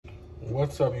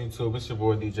What's up, YouTube? It's your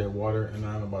boy DJ Water, and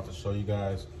I'm about to show you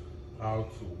guys how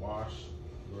to wash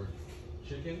your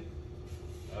chicken.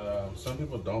 Some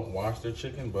people don't wash their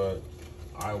chicken, but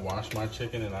I wash my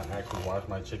chicken, and I actually wash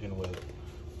my chicken with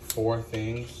 4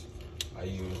 things. I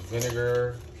use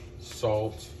vinegar,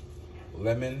 salt,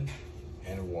 lemon,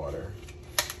 and water.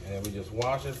 And then we just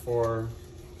wash it for, I'm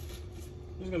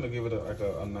just gonna give it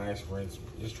a nice rinse.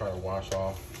 Just try to wash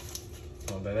off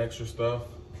some of that extra stuff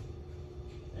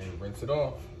and rinse it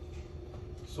off.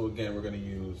 So again, we're gonna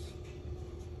use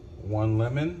 1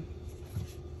 lemon,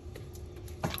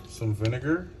 some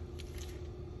vinegar,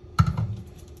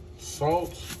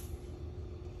 salt,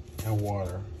 and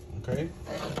water, okay?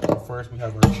 So first we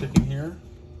have our chicken here.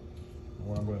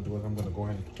 What I'm gonna do is I'm gonna go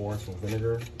ahead and pour some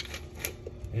vinegar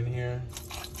in here.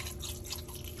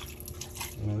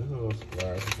 Just a little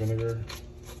splash of vinegar.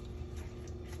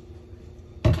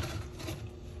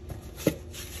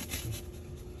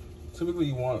 Typically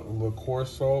you want a little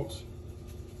coarse salt,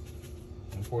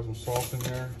 and pour some salt in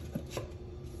there.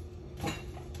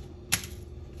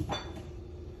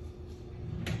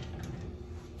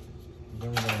 Then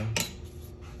we're gonna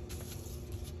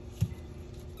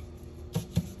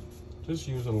just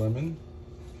use a lemon.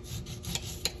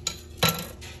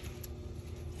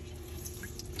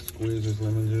 Squeeze this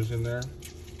lemon juice in there.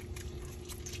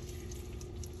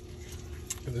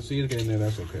 If the seeds get in there,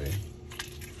 that's okay.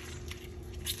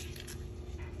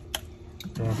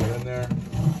 Drop it in there.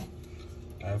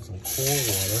 Add some cold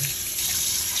water.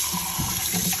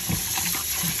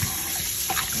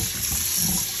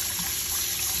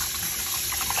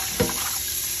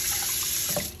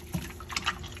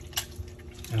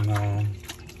 And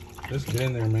just get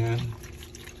in there, man.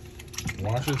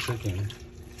 Wash your chicken.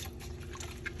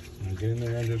 And get in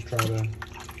there and just try to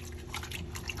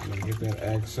get that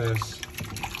excess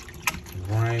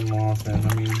grime off. And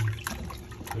I mean,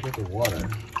 look at the water.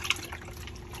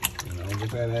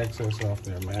 Get that excess off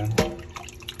there, man.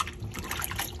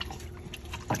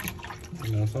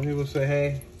 Some people say,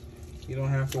 hey, you don't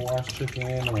have to wash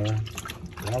chicken, or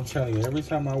I'm telling you, every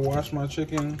time I wash my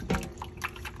chicken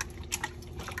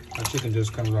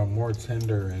just comes out more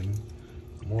tender and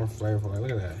more flavorful. Like,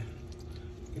 look at that.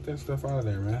 Get that stuff out of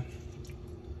there, man.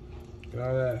 Get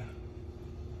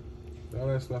all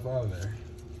that stuff out of there.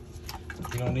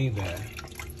 You don't need that.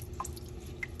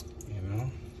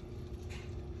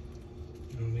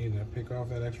 You don't need that. Pick off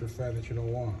that extra fat that you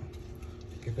don't want.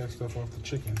 Get that stuff off the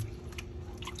chicken.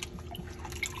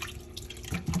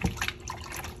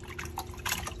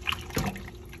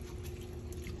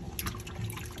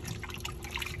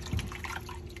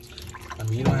 I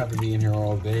mean, you don't have to be in here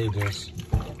all day just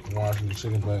washing the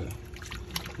chicken, but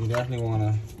you definitely want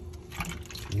to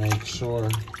make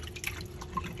sure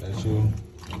that you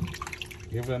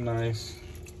give it a nice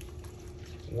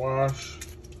wash.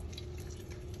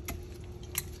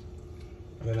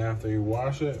 And then after you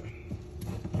wash it,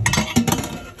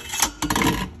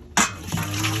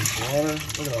 water.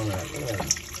 Look at all that. Look at that.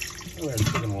 Look at that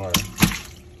chicken water.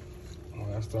 All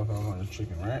that stuff that was on the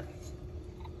chicken, right?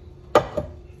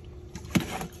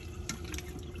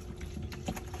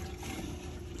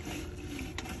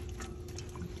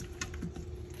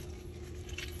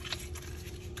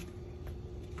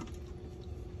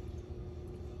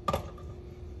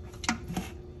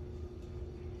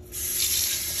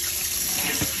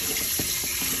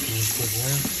 Quick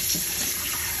rinse.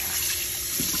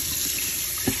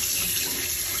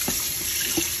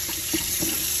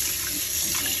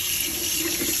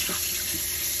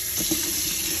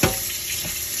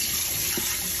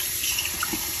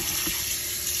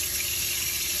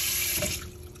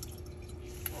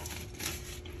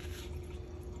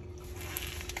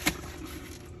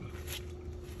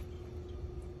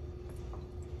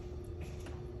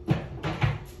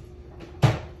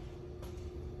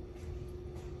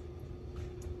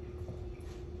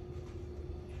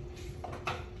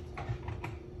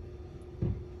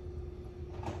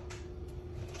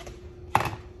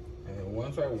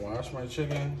 Once I wash my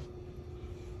chicken,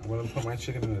 I'm gonna put my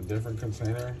chicken in a different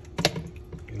container.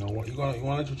 You want to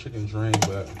let your chicken drain,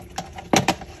 but go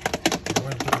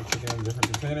ahead and put your chicken in a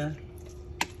different container.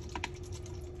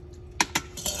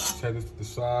 Set this to the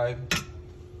side.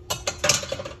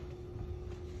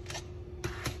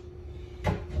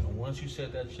 And once you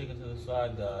set that chicken to the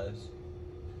side, guys,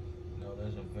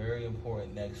 there's a very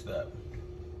important next step.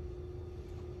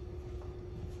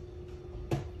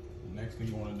 The next thing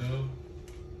you want to do,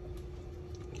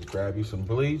 grab you some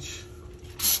bleach.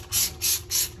 Get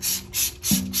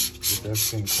that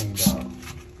thing cleaned out.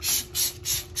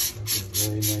 That's the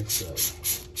very next step.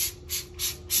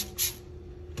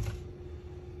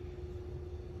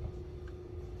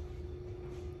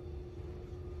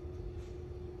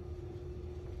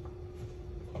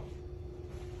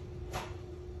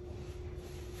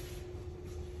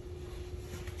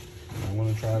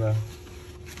 try to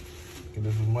get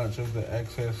as much of the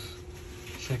excess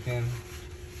chicken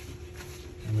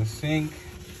in the sink,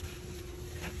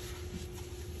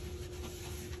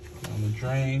 on the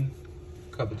drain,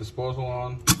 cut the disposal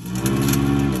on.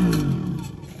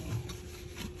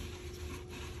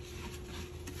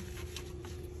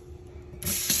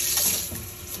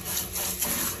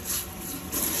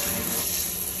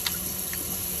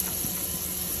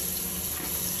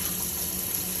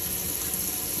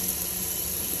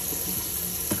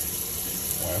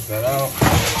 Wipe that out.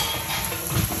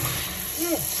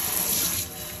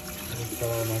 Just cut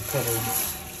out my cutter.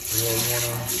 Yeah, you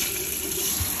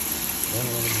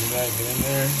wanna do that, get in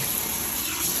there.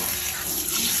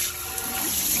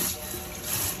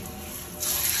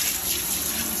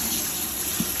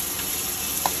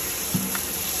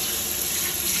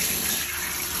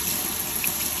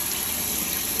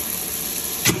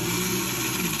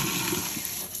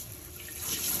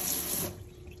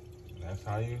 That's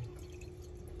how you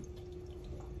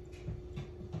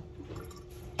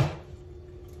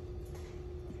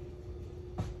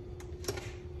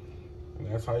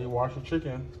That's how you wash your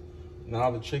chicken.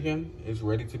 Now the chicken is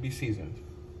ready to be seasoned.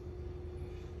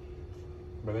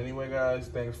 But anyway, guys,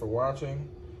 thanks for watching.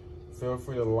 Feel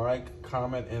free to like,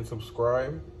 comment, and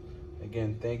subscribe.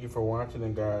 Again, thank you for watching,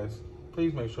 and guys,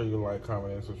 please make sure you like,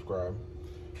 comment, and subscribe.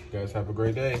 You guys have a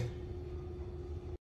great day.